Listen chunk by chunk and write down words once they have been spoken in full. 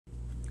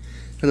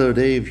Hello,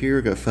 Dave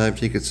here. Got 5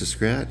 tickets to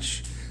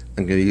scratch.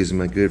 I'm going to use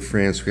my good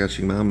friend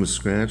Scratching Mama's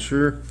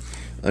Scratcher.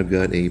 I've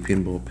got a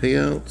pinball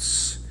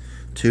payouts,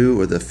 2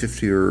 with a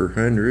 50 or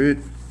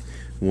 100,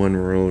 1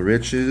 Royal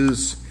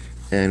Riches,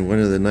 and 1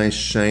 of the nice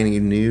shiny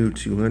new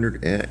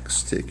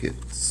 200X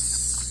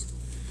tickets.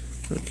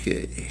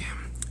 Okay.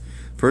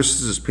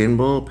 First is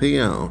pinball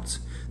payout.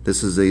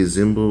 This is a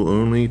Zimble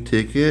only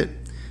ticket.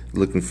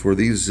 Looking for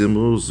these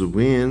Zimbles to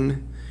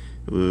win.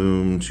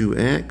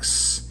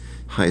 2X.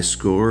 High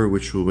score,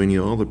 which will win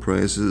you all the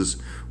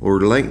prizes, or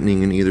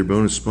lightning in either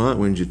bonus spot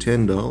wins you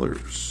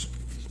 $10.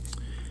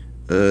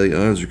 The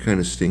odds are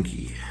kind of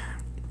stinky.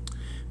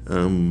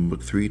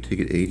 Book 3,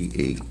 ticket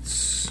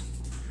 88.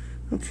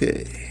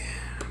 Okay.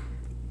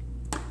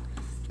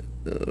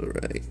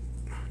 Alright.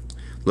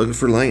 Looking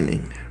for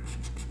lightning.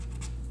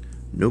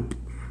 Nope.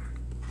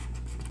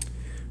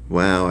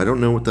 Wow, I don't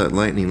know what that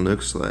lightning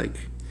looks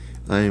like.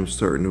 I am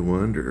starting to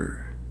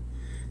wonder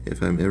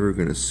if I'm ever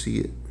going to see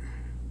it.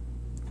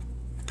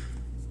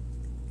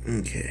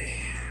 Okay.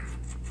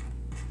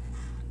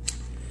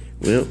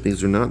 Well,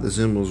 these are not the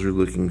symbols you're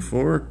looking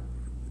for.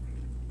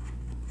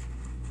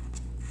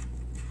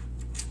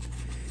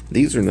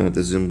 These are not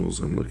the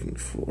symbols I'm looking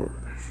for.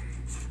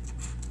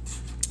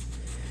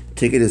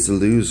 Ticket is a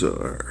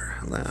loser.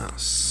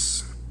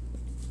 Alas.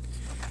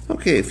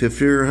 Okay,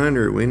 50 or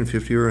 100. Win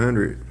 50 or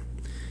 100.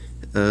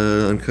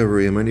 Uncover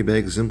a money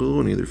bag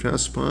symbol in either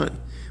fast spot.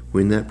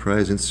 Win that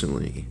prize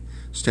instantly.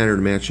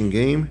 Standard matching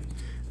game.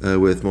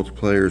 With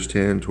multipliers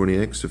 10,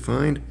 20x to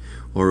find,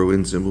 or a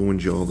win symbol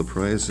wins you all the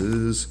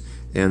prizes,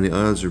 and the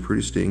odds are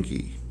pretty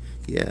stinky.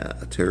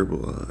 Yeah,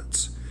 terrible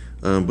odds.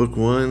 Book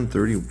 1,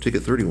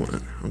 ticket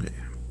 31. Okay.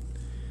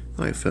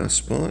 Alright, fast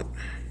spot.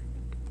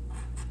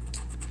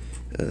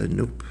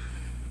 Nope.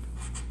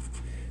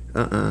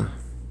 Okay,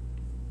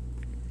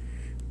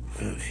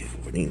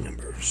 winning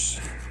numbers.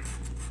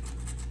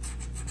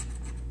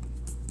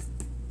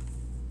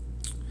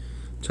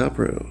 Top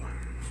row.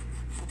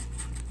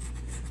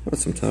 I want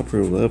some top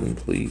row 11,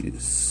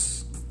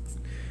 please.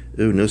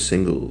 Oh, no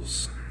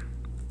singles.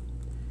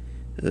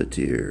 Oh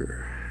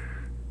dear.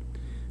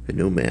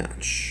 No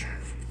match.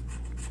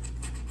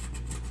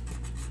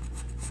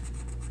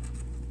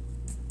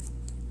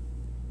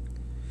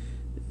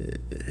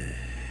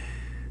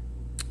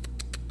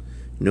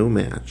 No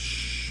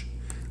match.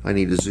 I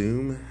need to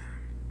zoom.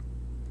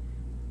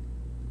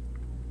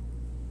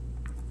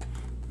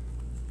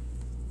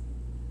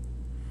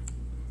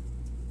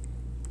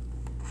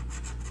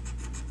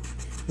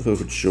 Oh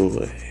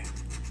joy.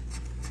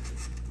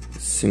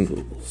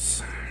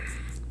 Singles.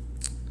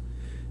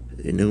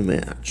 No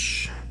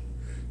match.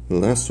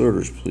 Last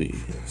orders,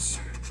 please.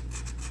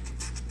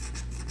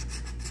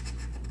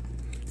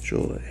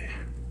 Joy.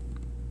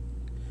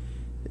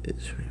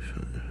 It's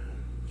 25.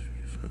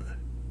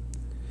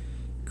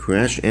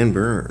 Crash and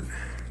burn.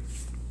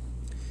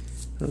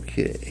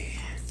 Okay.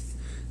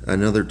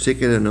 Another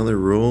ticket, another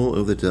roll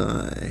of the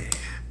die.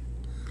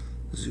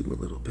 Zoom a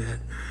little bit.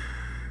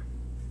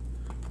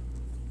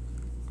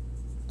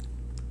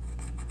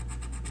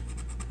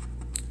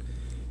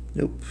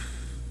 Nope.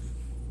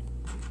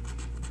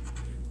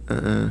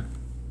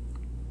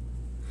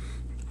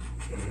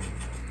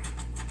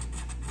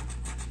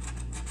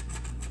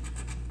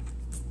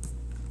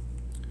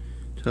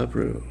 Top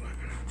row.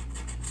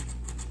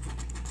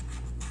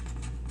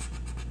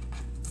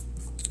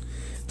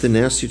 The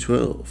nasty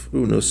 12.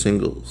 Ooh, no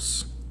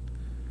singles.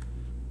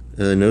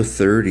 No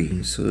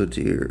 30s. Oh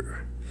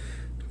dear.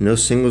 No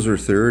singles or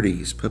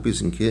 30s.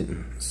 Puppies and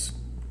kittens.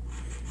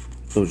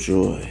 Oh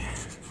joy.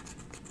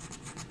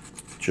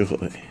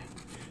 Joy.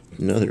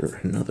 Another.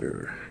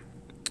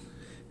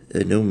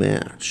 No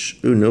match.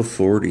 Ooh, no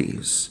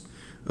 40s.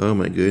 Oh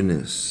my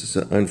goodness. It's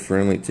an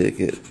unfriendly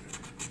ticket.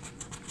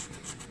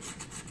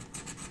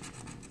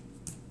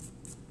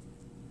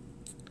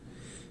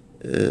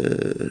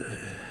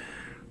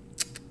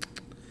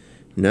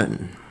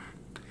 Nothing.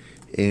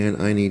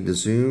 And I need to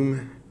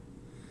zoom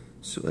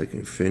so I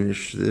can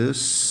finish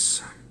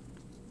this.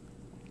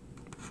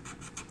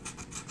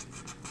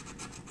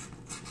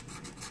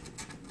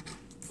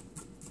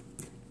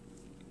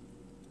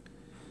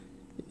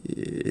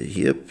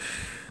 Yep.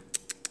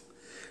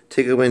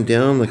 Ticket went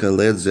down like a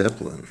Led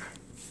Zeppelin.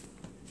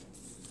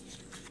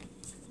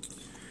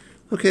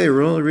 Okay,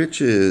 Royal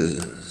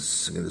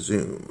Riches. I'm going to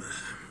zoom.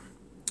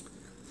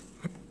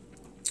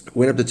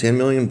 Went up to $10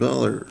 million.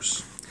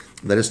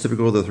 That is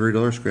typical of the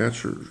 $30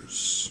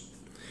 scratchers.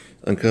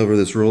 Uncover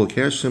this roll of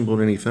cash symbol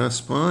in any fast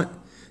spot.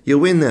 You'll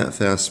win that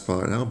fast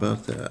spot. How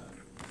about that?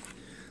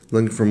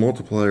 Looking for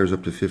multipliers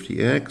up to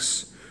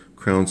 50x.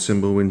 Crown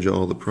symbol wins you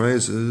all the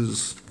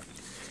prizes.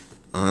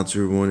 Odds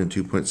are 1 and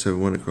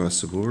 2.71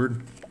 across the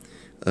board.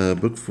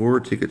 Book 4,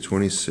 ticket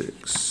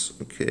 26.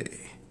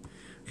 Okay.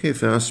 Okay,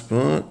 fast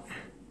spot.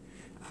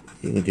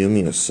 You can do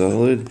me a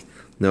solid.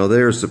 Now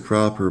there's the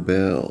proper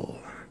bell.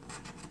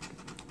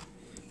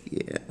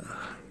 Yeah.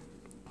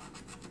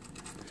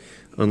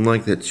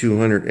 Unlike that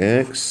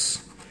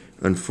 200X,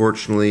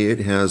 unfortunately it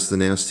has the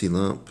nasty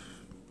lump.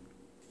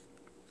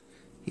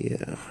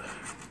 Yeah.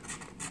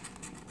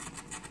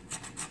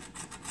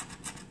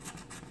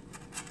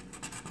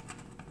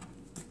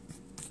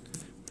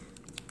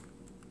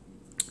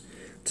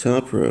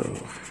 Top row.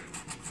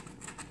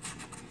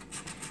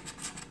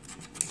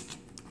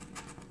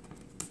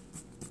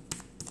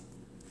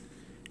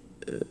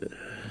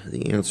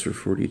 The answer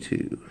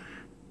 42.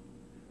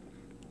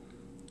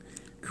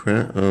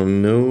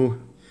 No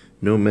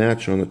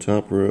match on the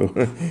top row.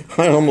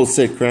 I almost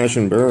said crash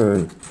and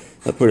burn.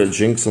 I put a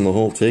jinx on the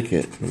whole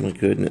ticket. Oh my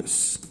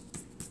goodness.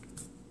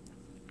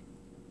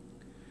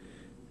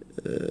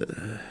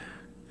 No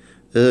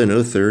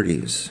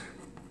 30s.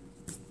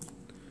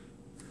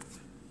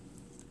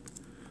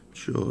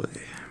 Joy.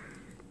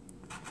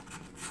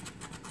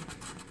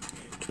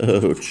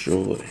 Oh,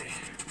 joy.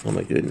 Oh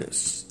my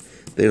goodness.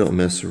 They don't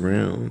mess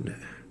around.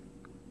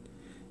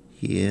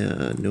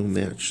 Yeah, no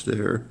match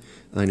there.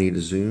 I need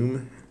to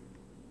zoom.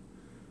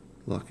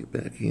 Lock it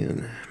back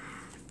in.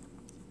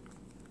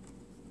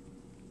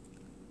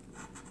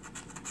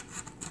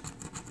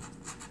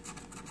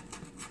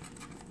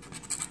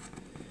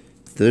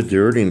 The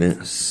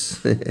dirtiness.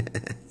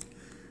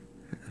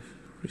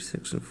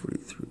 46 and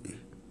 43.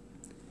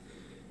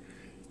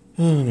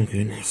 Oh my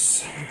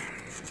goodness.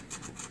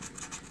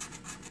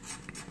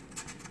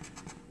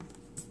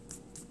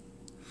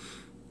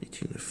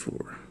 To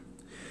 4.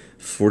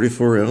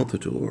 44 out the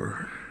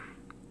door.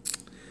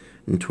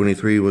 And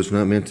 23 was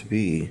not meant to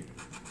be.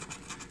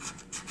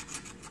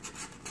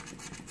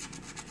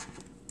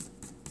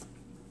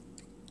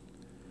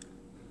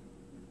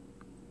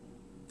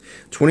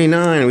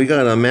 $29. We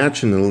got a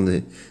match in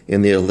the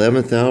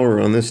 11th hour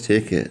on this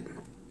ticket.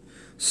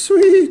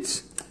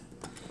 Sweet.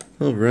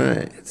 All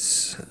right.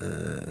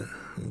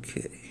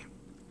 Okay.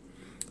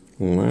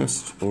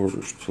 Last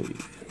orders,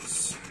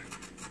 please.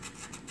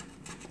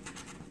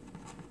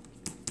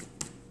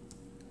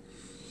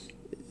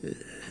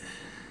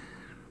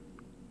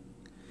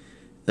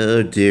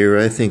 Oh dear,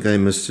 I think I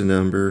missed a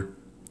number.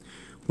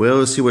 Well,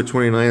 let's see what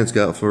 29's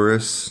got for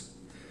us.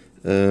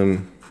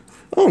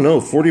 Oh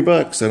no,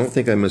 $40. I don't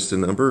think I missed a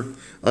number.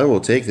 I will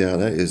take that.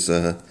 That is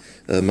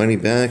money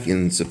back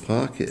in the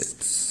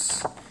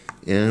pockets.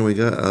 And we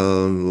got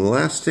a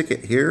last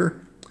ticket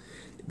here.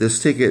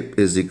 This ticket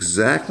is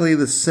exactly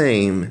the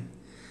same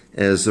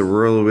as the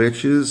Royal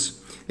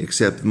Witches,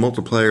 except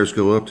multipliers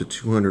go up to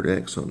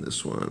 200x on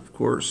this one. Of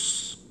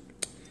course,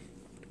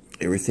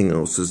 everything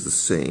else is the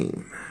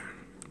same.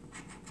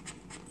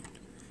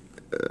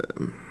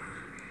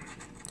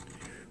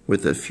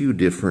 With a few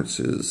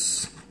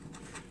differences,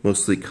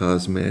 mostly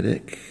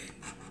cosmetic.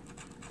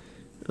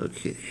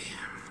 Okay,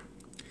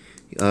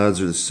 the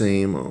odds are the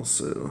same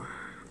also.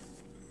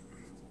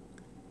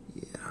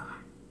 Yeah.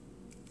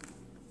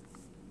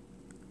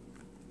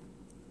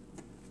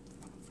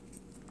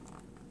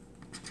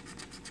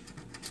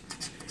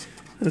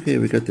 Okay,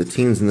 we got the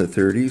teens and the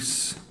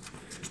 30s,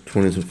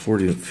 20s and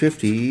 40s and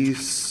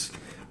 50s,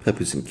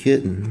 puppies and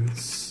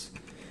kittens,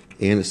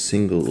 and a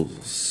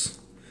singles.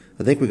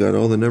 I think we got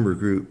all the number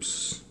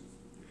groups.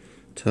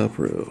 Top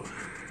row.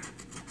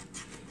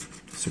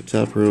 So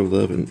top row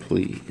 11,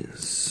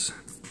 please.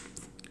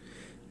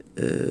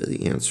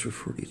 The answer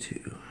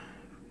 42.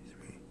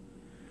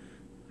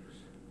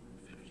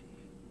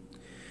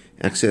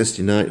 Access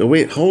denied. Oh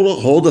wait,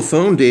 hold the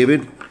phone,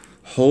 David.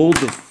 Hold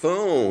the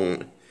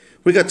phone.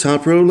 We got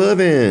top row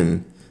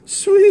 11.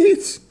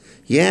 Sweet.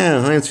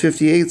 Yeah, Heinz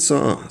 58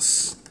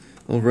 sauce.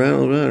 All right,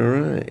 all right,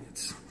 all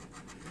right.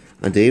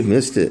 Dave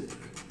missed it.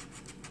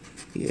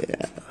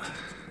 Yeah.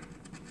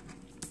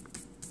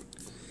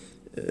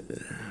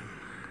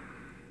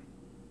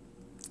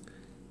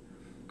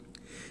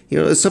 You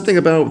know, there's something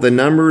about the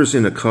numbers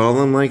in a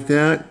column like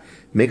that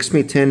makes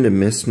me tend to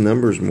miss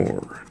numbers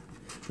more,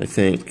 I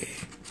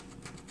think.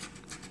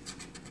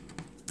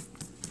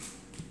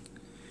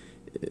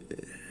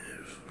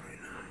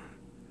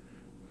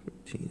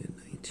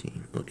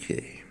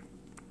 Okay.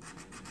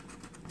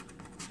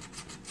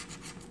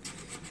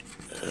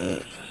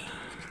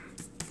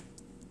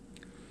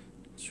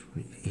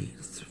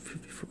 28 to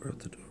 54 out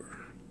the door.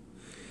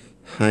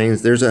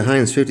 Heinz, there's a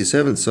Heinz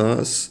 57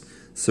 sauce.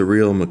 It's the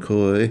real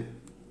McCoy.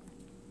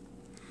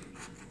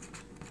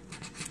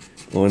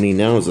 All I need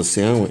now is a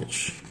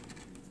sandwich.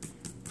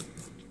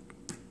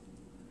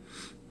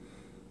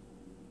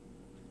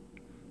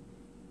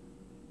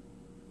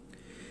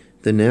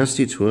 The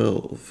Nasty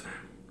 12.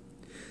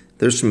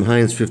 There's some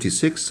Heinz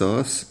 56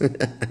 sauce.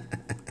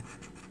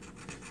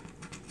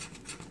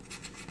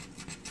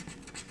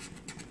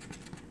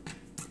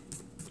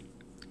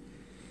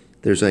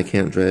 There's I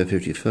Can't Drive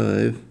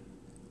 55.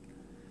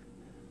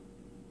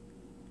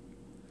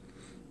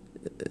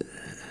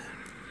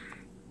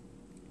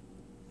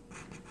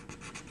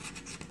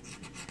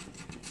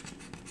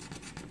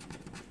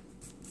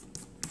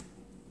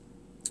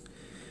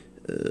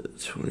 Uh,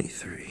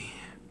 23.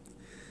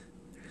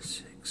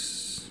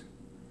 36.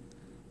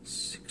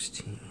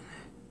 16.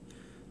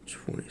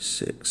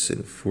 26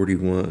 and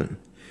 41.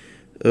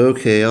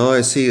 Okay, all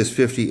I see is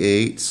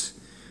 58.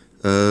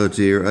 Oh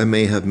dear, I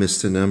may have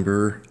missed a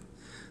number.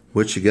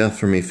 What you got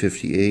for me,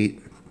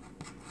 58?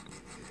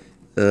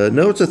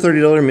 No, it's a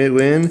 $30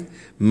 mid-win.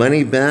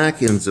 Money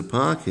back in the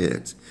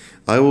pocket.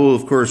 I will,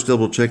 of course,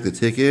 double check the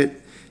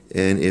ticket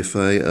And if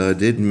I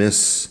did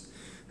miss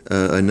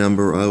a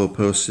number, I will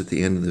post at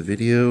the end of the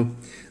video.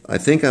 I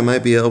think I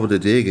might be able to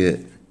dig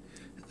it.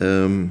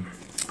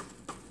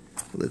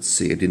 Let's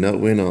see, I did not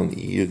win on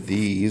any of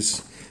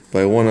these,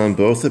 but I won on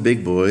both the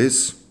big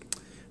boys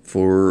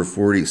for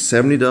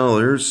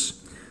 $70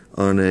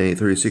 on a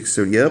 36.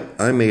 So yep,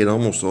 I made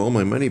almost all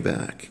my money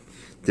back.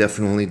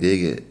 Definitely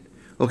dig it.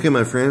 Okay,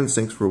 my friends,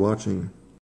 thanks for watching.